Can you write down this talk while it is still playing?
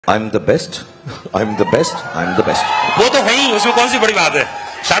I'm the best. I'm the best. I'm the best. वो तो है ही, उसमें कौन सी बड़ी बात है।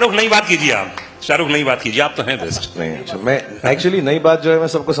 शाहरुख नई बात कीजिए आप। शाहरुख नई बात कीजिए, आप तो हैं बेस्ट। नहीं, अच्छा, मैं एक्चुअली नई बात जो है मैं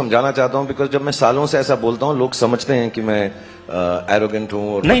सबको समझाना चाहता हूँ, बिकॉज जब मैं सालों से ऐसा बोलता हूँ लोग समझते हैं कि मैं एरोगेंट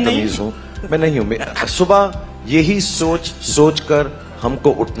हूँ और बदतमीज हूँ। मैं नहीं हूँ। सुबह यही सोच कर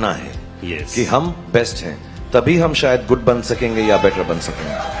हमको उठना है कि हम बेस्ट हैं, तभी हम शायद गुड बन सकेंगे या बेटर बन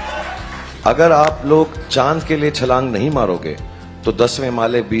सकेंगे। अगर आप लोग चांद के लिए छलांग नहीं मारोगे तो 10वें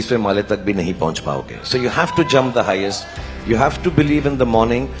माले 20वें माले तक भी नहीं पहुंच पाओगे। So you have to jump the highest, you have to believe in the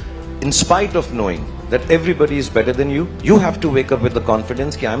morning in spite of knowing that everybody is better than you. You have to wake up with the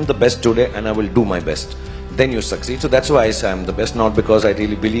confidence that I'm the best today and I will do my best. Then you succeed. So that's why I say I'm the best, not because I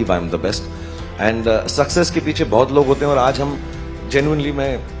really believe I'm the best. And success के पीछे बहुत लोग होते हैं, और आज हम genuinely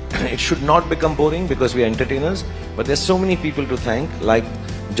it should not become boring because we are entertainers, but there's so many people to thank. Like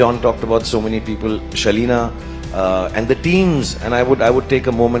John talked about, so many people, Shalina, and the teams, and I would take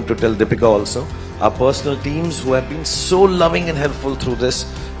a moment to tell Deepika also, our personal teams who have been so loving and helpful through this.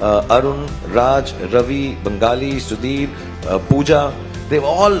 Arun, Raj, Ravi, Bengali, Sudhir, Pooja,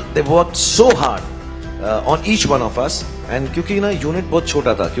 they've worked so hard on each one of us. And क्योंकि ना unit बहुत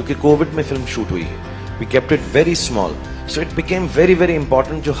छोटा था, क्योंकि Covid में film shoot हुई है, we kept it very small, so it became very very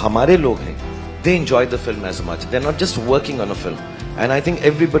important. जो हमारे लोग हैं, they enjoy the film as much. They're not just working on a film. And I think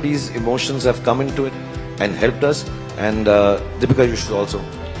everybody's emotions have come into it and helped us. And Deepika, you should also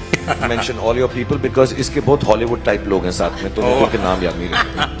mention all your people because इसके बहुत Hollywood type लोग हैं साथ में, तो मेरे को नाम याद नहीं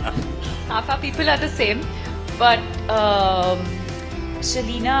रहते। Half our people are the same, but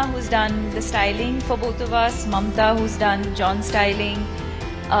Shalina, who's done the styling for both of us, Mamta, who's done John's styling,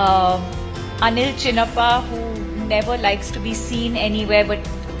 Anil Chinnappa, who never likes to be seen anywhere, but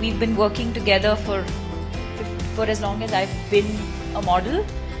we've been working together for as long as I've been a model,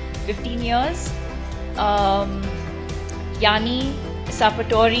 15 years. Yani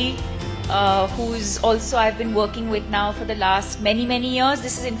Sapatori, who's also I've been working with now for the last many years.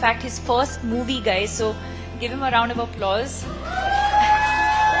 This is in fact his first movie, guys, so give him a round of applause.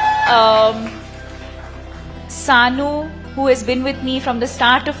 Sanu, who has been with me from the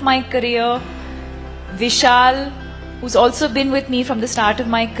start of my career. Vishal, who's also been with me from the start of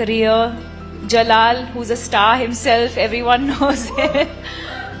my career. Jalal, who's a star himself, everyone knows it.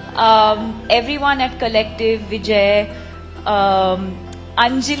 Everyone at Collective, Vijay,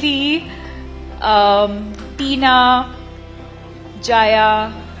 Anjali, Tina,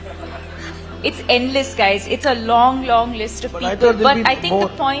 Jaya. It's endless, guys. It's a long list of people. But I think the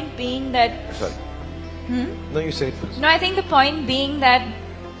point being that... Sorry. No, you say it first. No, I think the point being that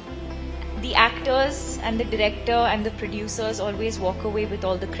the actors and the director and the producers always walk away with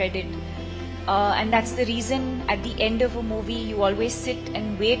all the credit. And that's the reason at the end of a movie you always sit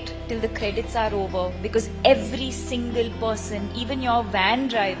and wait till the credits are over, because every single person, even your van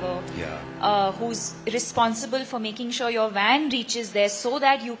driver, who's responsible for making sure your van reaches there so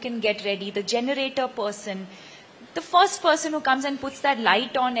that you can get ready, the generator person, the first person who comes and puts that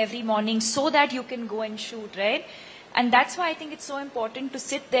light on every morning so that you can go and shoot, right? And that's why I think it's so important to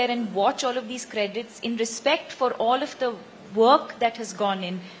sit there and watch all of these credits in respect for all of the work that has gone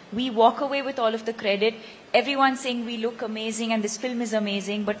in. We walk away with all of the credit. Everyone's saying we look amazing and this film is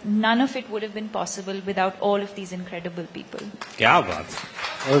amazing, but none of it would have been possible without all of these incredible people. क्या बात।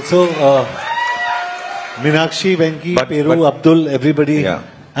 Also, Meenakshi, Venki, Peru, Abdul, everybody. Yeah.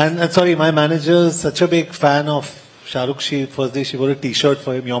 And sorry, my manager is such a big fan of Shahrukh. First day she wore a t-shirt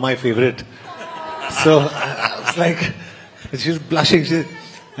for him, "You're my favorite." So I was like, she was blushing.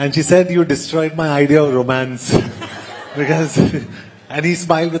 And she said, "You destroyed my idea of romance." Because, and he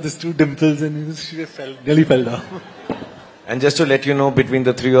smiled with his two dimples and she just nearly fell down. And just to let you know, between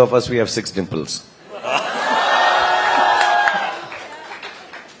the three of us, we have 6 dimples.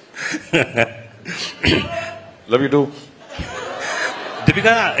 Love you too.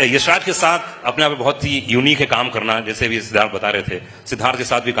 Deepika, Yashraj के साथ अपने आप में बहुत ही unique है काम करना, जैसे भी सिद्धार्थ बता रहे थे, सिद्धार्थ के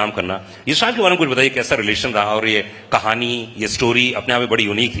साथ भी काम करना। यशराज के बारे में कुछ बताइए, कैसा रिलेशन रहा, और ये कहानी, ये स्टोरी अपने आप में बड़ी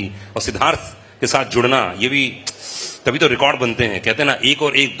यूनिक थी, और सिद्धार्थ के साथ जुड़ना, ये भी तभी तो रिकॉर्ड बनते हैं। कहते हैं ना, 1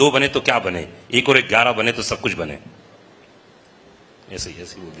 और 1 2 बने तो क्या बने, 1 और 1 11 बने तो सब कुछ बने। ऐसे ही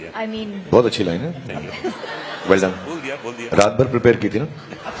बोल दिया। I mean, बहुत अच्छी लाइन है। Well done. बोल दिया। रात भर प्रिपेयर की थी ना।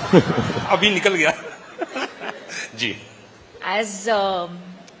 अभी निकल गया। जी। As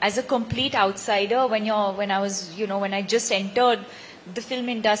a complete outsider, when I just entered the film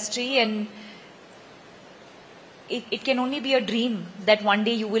industry, and it can only be a dream that one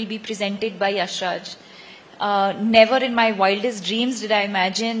day you will be presented by Yashraj. Never in my wildest dreams did I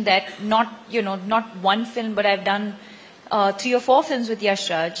imagine that not one film, but I've done 3 or 4 films with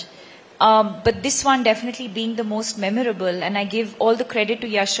Yashraj. But this one definitely being the most memorable, and I give all the credit to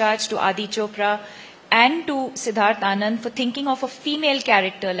Yashraj, to Adi Chopra, and to Siddharth Anand for thinking of a female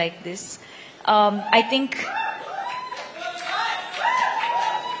character like this. I think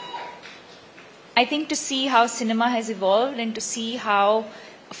to see how cinema has evolved and to see how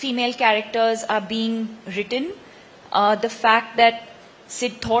female characters are being written, the fact that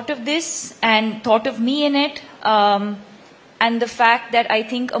Sid thought of this and thought of me in it, and the fact that I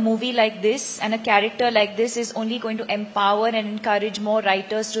think a movie like this and a character like this is only going to empower and encourage more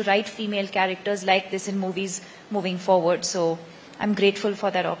writers to write female characters like this in movies moving forward. So I'm grateful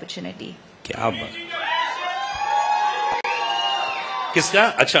for that opportunity. क्या बात किसका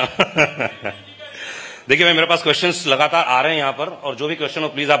अच्छा देखिए मैं मेरे पास questions लगातार आ रहे हैं यहाँ पर और जो भी क्वेश्चन हो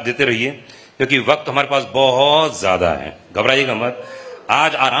प्लीज आप देते रहिए क्योंकि वक्त हमारे पास बहुत ज्यादा है घबराइएगा मत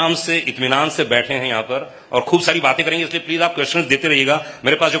आज आराम से इत्मीनान से बैठे हैं यहाँ पर और खूब सारी बातें करेंगे इसलिए प्लीज आप क्वेश्चंस देते रहिएगा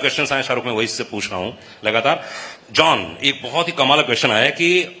मेरे पास जो क्वेश्चंस आए शाहरुख में वही से पूछ रहा हूं लगातार जॉन एक बहुत ही कमाल क्वेश्चन आया कि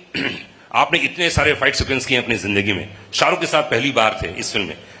आपने इतने सारे फाइट सीक्वेंस किए अपनी जिंदगी में शाहरुख के साथ पहली बार थे इस फिल्म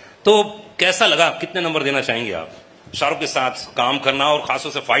में तो कैसा लगा कितने नंबर देना चाहेंगे आप शाहरुख के साथ काम करना और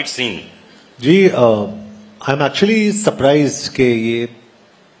खासतौर से fight scene ji I am actually surprised कि ये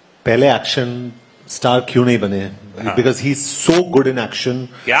पहले एक्शन स्टार क्यों नहीं बने because he is so good in action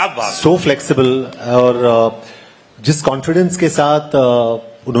क्या बात सो फ्लेक्सिबल और जिस कॉन्फिडेंस के साथ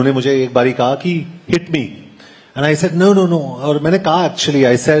उन्होंने मुझे एक बारी कहा कि hit me and I said no no no और मैंने कहा actually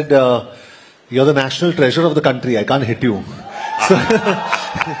I said you are the national treasure of the country I can't hit you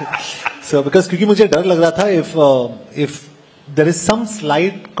so because क्योंकि मुझे डर लग रहा था if there is some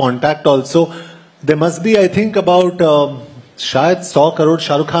slight contact also there must B I think about शायद 100 crore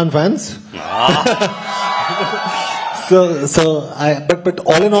Shahrukh Khan fans but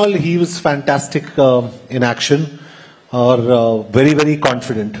all in all he was fantastic in action or very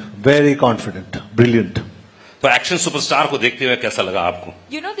confident brilliant तो action superstar को देखते हुए कैसा लगा आपको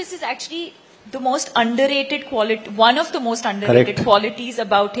You know, this is actually the most underrated quality, one of the most underrated Correct. qualities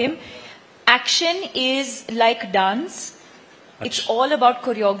about him. Action is like dance. It's all about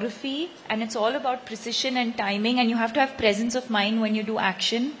choreography and it's all about precision and timing, and you have to have presence of mind when you do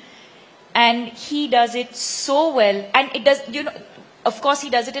action. And he does it so well. And it does, you know, of course he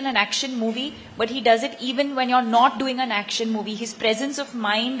does it in an action movie, but he does it even when you're not doing an action movie. His presence of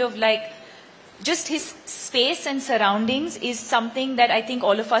mind, of like, just his space and surroundings is something that I think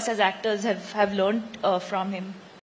all of us as actors have learned from him.